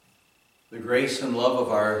The grace and love of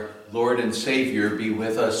our Lord and Savior be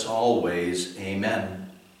with us always. Amen.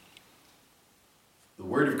 The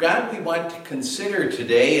Word of God we want to consider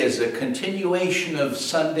today is a continuation of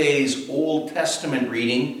Sunday's Old Testament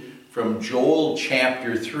reading from Joel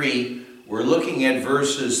chapter 3. We're looking at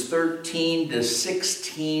verses 13 to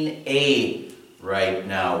 16a right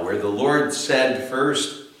now, where the Lord said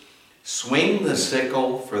first, "Swing the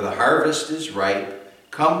sickle, for the harvest is ripe.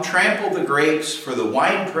 Come trample the grapes, for the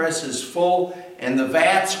winepress is full, and the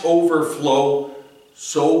vats overflow.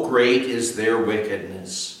 So great is their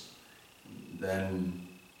wickedness." Then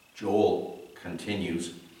Joel continues,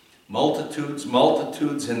 "Multitudes,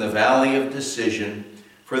 multitudes in the valley of decision.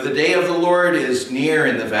 For the day of the Lord is near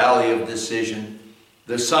in the valley of decision.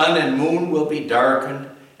 The sun and moon will be darkened,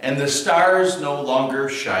 and the stars no longer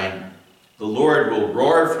shine. The Lord will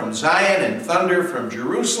roar from Zion and thunder from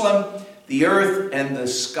Jerusalem. The earth and the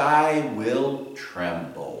sky will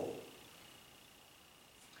tremble."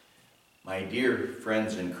 My dear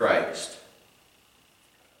friends in Christ,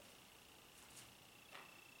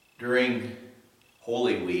 during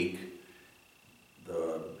Holy Week,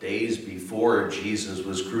 the days before Jesus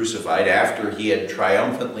was crucified, after he had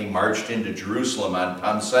triumphantly marched into Jerusalem on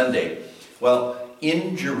Palm Sunday, well,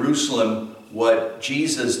 in Jerusalem, what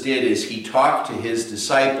Jesus did is he talked to his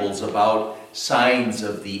disciples about signs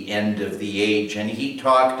of the end of the age. And he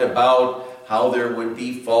talked about how there would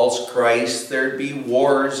be false Christs, there'd be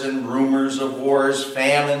wars and rumors of wars,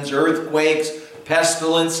 famines, earthquakes,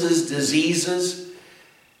 pestilences, diseases.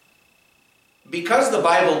 Because the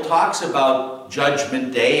Bible talks about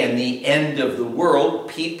Judgment Day and the end of the world,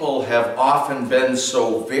 people have often been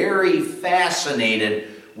so very fascinated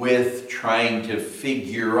with trying to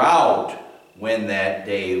figure out when that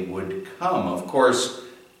day would come. Of course,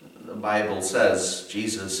 the Bible says,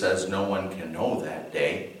 Jesus says, no one can know that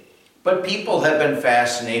day. But people have been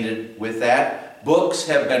fascinated with that. Books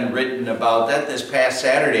have been written about that. This past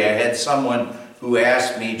Saturday, I had someone who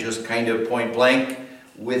asked me just kind of point blank,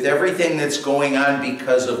 with everything that's going on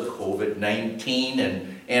because of COVID-19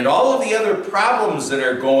 and all of the other problems that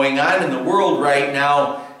are going on in the world right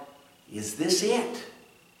now, is this it?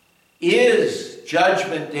 Is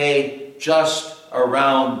Judgment Day just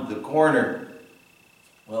around the corner?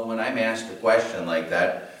 Well, when I'm asked a question like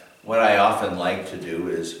that, what I often like to do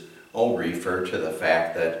is, refer to the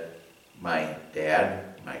fact that my dad,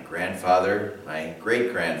 my grandfather, my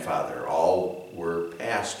great-grandfather, all were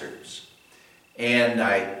pastors. And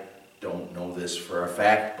I don't know this for a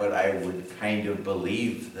fact, but I would kind of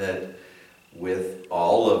believe that with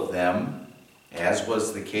all of them, as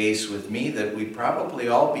was the case with me, that we probably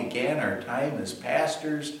all began our time as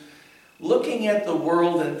pastors looking at the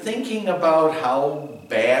world and thinking about how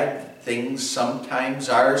bad things sometimes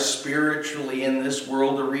are spiritually in this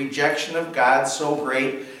world, a rejection of God so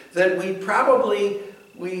great that we probably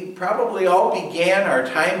all began our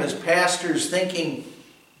time as pastors thinking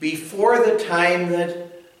before the time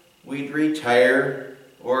that we'd retire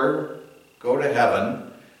or go to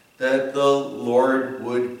heaven, that the Lord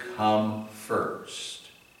would come first.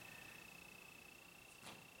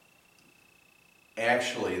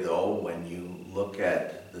 Actually, though, when you look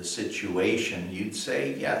at the situation, you'd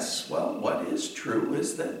say, yes, well, what is true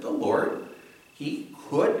is that the Lord, he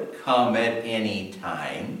could come at any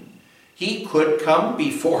time. He could come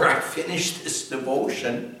before I finish this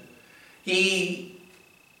devotion. His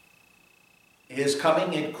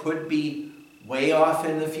coming, it could be way off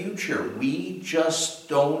in the future. We just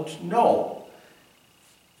don't know.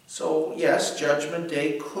 So, yes, Judgment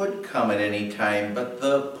Day could come at any time, but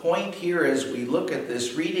the point here as we look at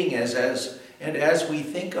this reading as we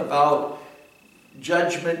think about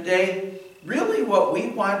Judgment Day, really what we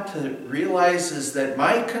want to realize is that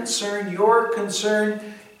my concern, your concern,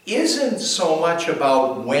 isn't so much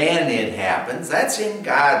about when it happens. That's in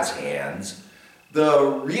God's hands. The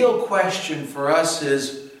real question for us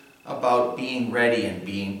is about being ready and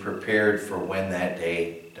being prepared for when that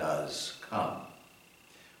day does come.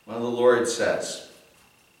 Well, the Lord says,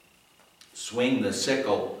 "Swing the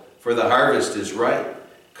sickle, for the harvest is ripe.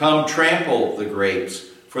 Come trample the grapes,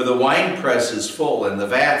 for the winepress is full, and the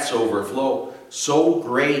vats overflow. So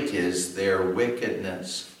great is their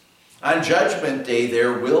wickedness." On Judgment Day,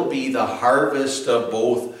 there will be the harvest of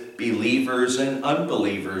both believers and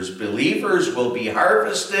unbelievers. Believers will be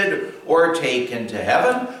harvested or taken to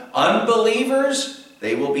heaven. Unbelievers,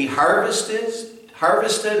 they will be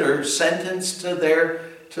harvested or sentenced to their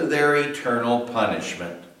eternal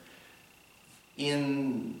punishment.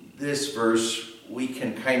 In this verse, we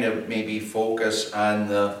can kind of maybe focus on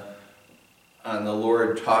the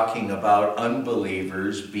Lord talking about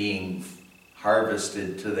unbelievers being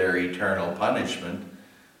harvested to their eternal punishment.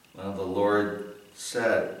 Well, the Lord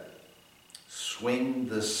said, swing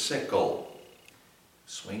the sickle.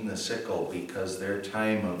 Swing the sickle, because their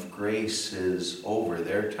time of grace is over.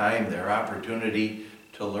 Their opportunity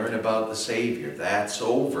to learn about the Savior, that's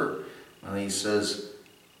over. And he says,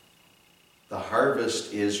 the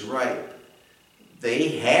harvest is ripe.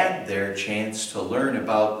 They had their chance to learn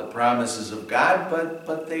about the promises of God,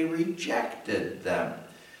 but they rejected them.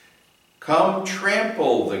 Come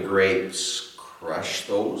trample the grapes, crush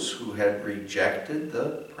those who had rejected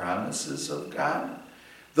the promises of God.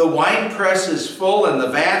 The winepress is full and the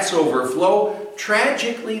vats overflow.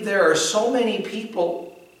 Tragically, there are so many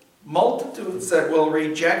people, multitudes, that will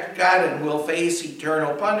reject God and will face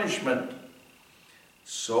eternal punishment.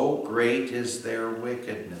 So great is their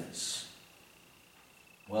wickedness.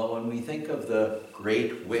 Well, when we think of the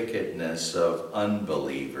great wickedness of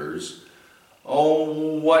unbelievers,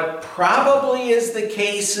 what probably is the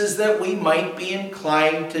case is that we might be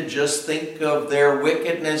inclined to just think of their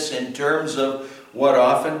wickedness in terms of what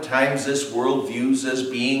oftentimes this world views as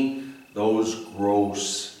being those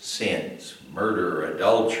gross sins: murder,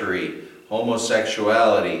 adultery,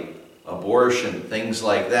 homosexuality, abortion, things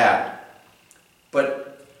like that.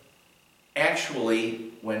 But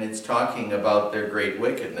actually, when it's talking about their great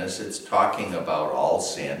wickedness, it's talking about all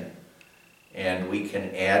sin. And we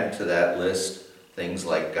can add to that list things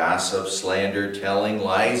like gossip, slander, telling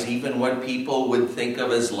lies, even what people would think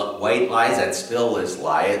of as white lies. That still is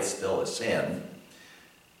lie, it's still a sin.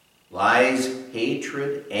 Lies,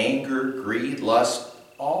 hatred, anger, greed, lust,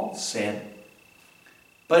 all sin.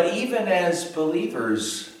 But even as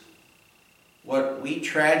believers, what we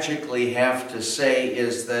tragically have to say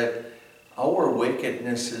is that our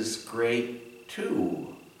wickedness is great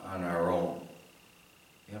too on our own.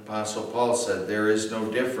 The Apostle Paul said, there is no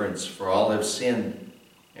difference, for all have sinned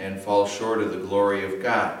and fall short of the glory of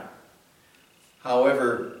God.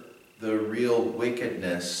 However, the real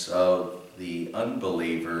wickedness of the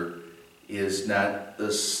unbeliever is not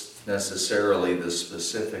necessarily the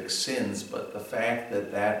specific sins, but the fact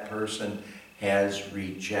that that person has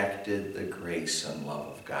rejected the grace and love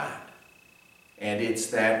of God. And it's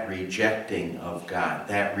that rejecting of God,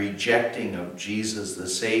 that rejecting of Jesus the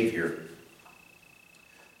Savior,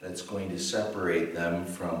 that's going to separate them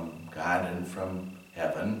from God and from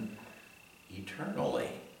heaven eternally.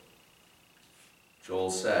 Joel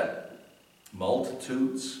said,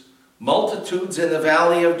 multitudes in the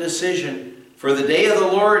valley of decision, for the day of the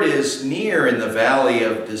Lord is near in the valley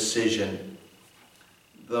of decision.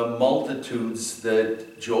 The multitudes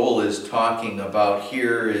that Joel is talking about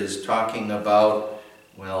here is talking about,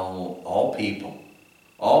 well, all people.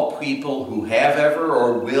 All people who have ever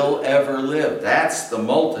or will ever live. That's the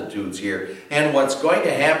multitudes here. And what's going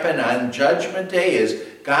to happen on Judgment Day is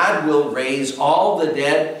God will raise all the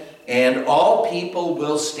dead, and all people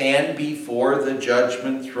will stand before the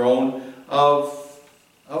judgment throne of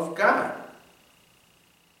God.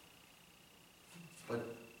 But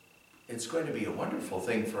it's going to be a wonderful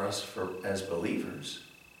thing for us as believers,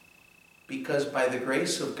 because by the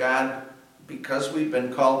grace of God, because we've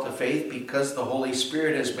been called to faith, because the Holy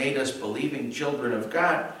Spirit has made us believing children of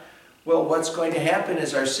God, well, what's going to happen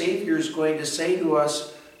is our Savior is going to say to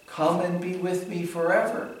us, come and be with me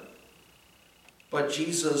forever. But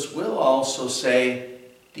Jesus will also say,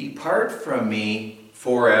 depart from me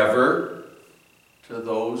forever, to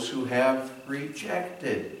those who have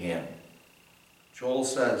rejected him. Joel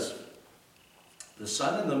says, the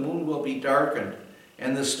sun and the moon will be darkened,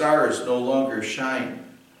 and the stars no longer shine.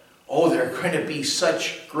 Oh, there are going to be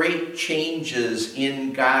such great changes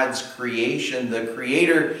in God's creation. The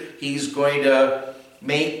Creator, he's going to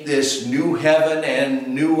make this new heaven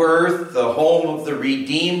and new earth, the home of the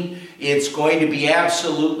redeemed. It's going to be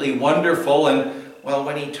absolutely wonderful. And, well,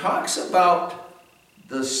 when he talks about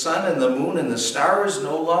the sun and the moon and the stars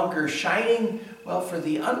no longer shining, well, for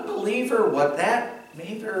the unbeliever, what that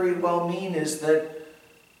may very well mean is that,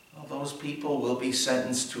 well, those people will be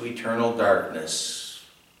sentenced to eternal darkness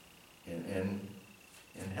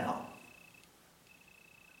in hell.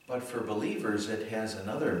 But for believers, it has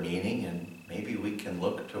another meaning, and maybe we can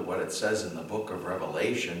look to what it says in the book of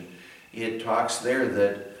Revelation. It talks there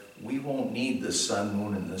that we won't need the sun,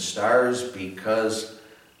 moon, and the stars because,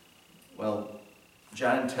 well,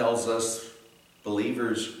 John tells us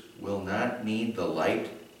believers will not need the light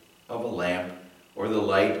of a lamp or the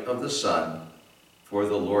light of the sun, for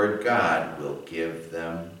the Lord God will give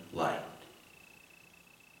them light.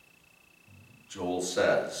 Joel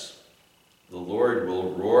says, the Lord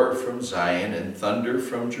will roar from Zion and thunder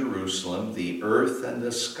from Jerusalem. The earth and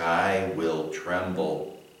the sky will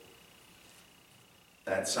tremble.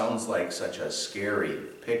 That sounds like such a scary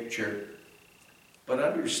picture. But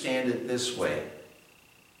understand it this way.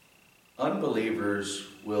 Unbelievers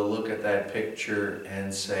will look at that picture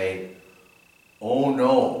and say, oh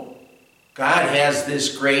no, God has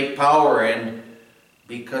this great power, and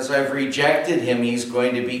because I've rejected him, he's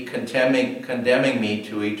going to be condemning me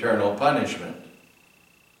to eternal punishment.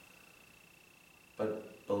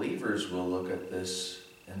 But believers will look at this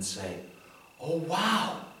and say, oh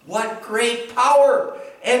wow, what great power!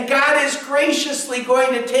 And God is graciously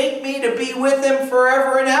going to take me to be with him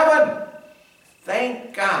forever in heaven.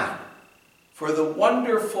 Thank God for the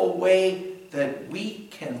wonderful way that we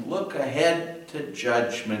can look ahead to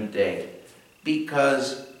Judgment Day,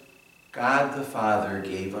 because God the Father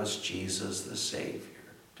gave us Jesus the Savior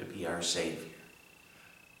to be our Savior.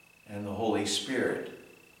 And the Holy Spirit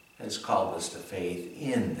has called us to faith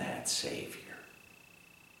in that Savior.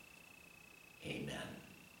 Amen.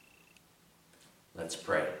 Let's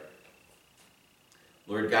pray.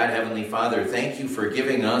 Lord God, Heavenly Father, thank you for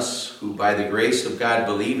giving us, who by the grace of God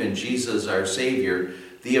believe in Jesus our Savior,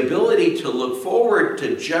 the ability to look forward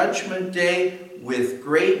to Judgment Day with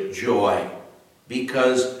great joy,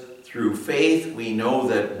 because through faith we know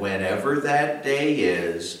that whenever that day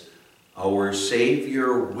is, our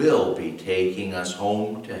Savior will be taking us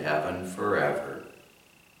home to heaven forever.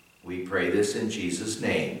 We pray this in Jesus'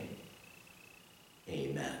 name.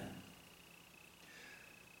 Amen.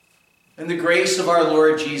 And the grace of our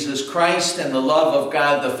Lord Jesus Christ and the love of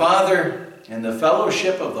God the Father and the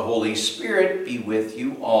fellowship of the Holy Spirit be with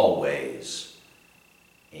you always.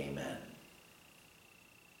 Amen.